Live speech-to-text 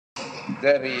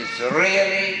there is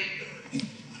really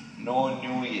no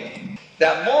new year.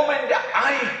 The moment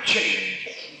I change,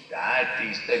 that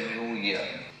is the new year.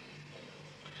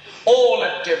 All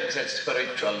attempts at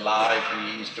spiritual life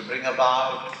is to bring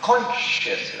about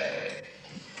consciously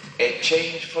a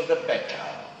change for the better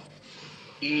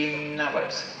in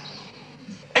ourselves.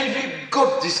 And we've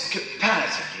got this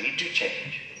capacity to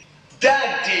change.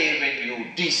 That day when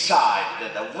you decide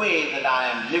that the way that I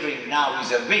am living now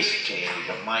is a wastage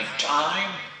of my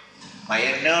time, my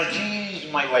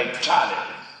energies, my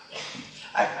vitality,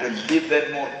 I have to live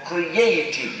a more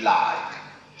creative life,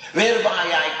 whereby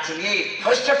I create,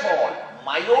 first of all,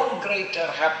 my own greater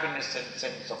happiness and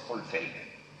sense of fulfillment.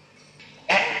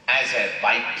 And as a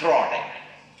byproduct,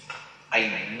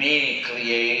 I may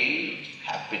create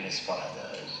happiness for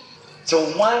others.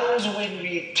 So once when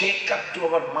we take up to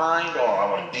our mind or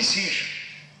our decision,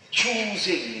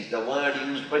 choosing is the word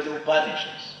used by the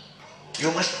Upanishads.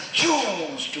 You must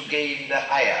choose to gain the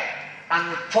higher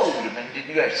unfoldment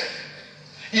in yourself.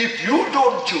 If you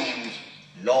don't choose,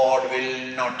 Lord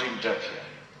will not interfere.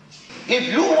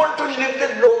 If you want to live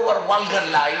the lower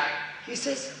vulgar life, He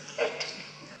says, let it.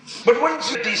 But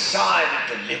once you decide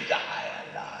to live the higher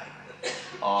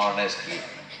life, honestly,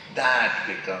 that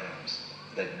becomes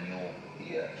the new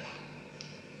year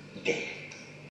day.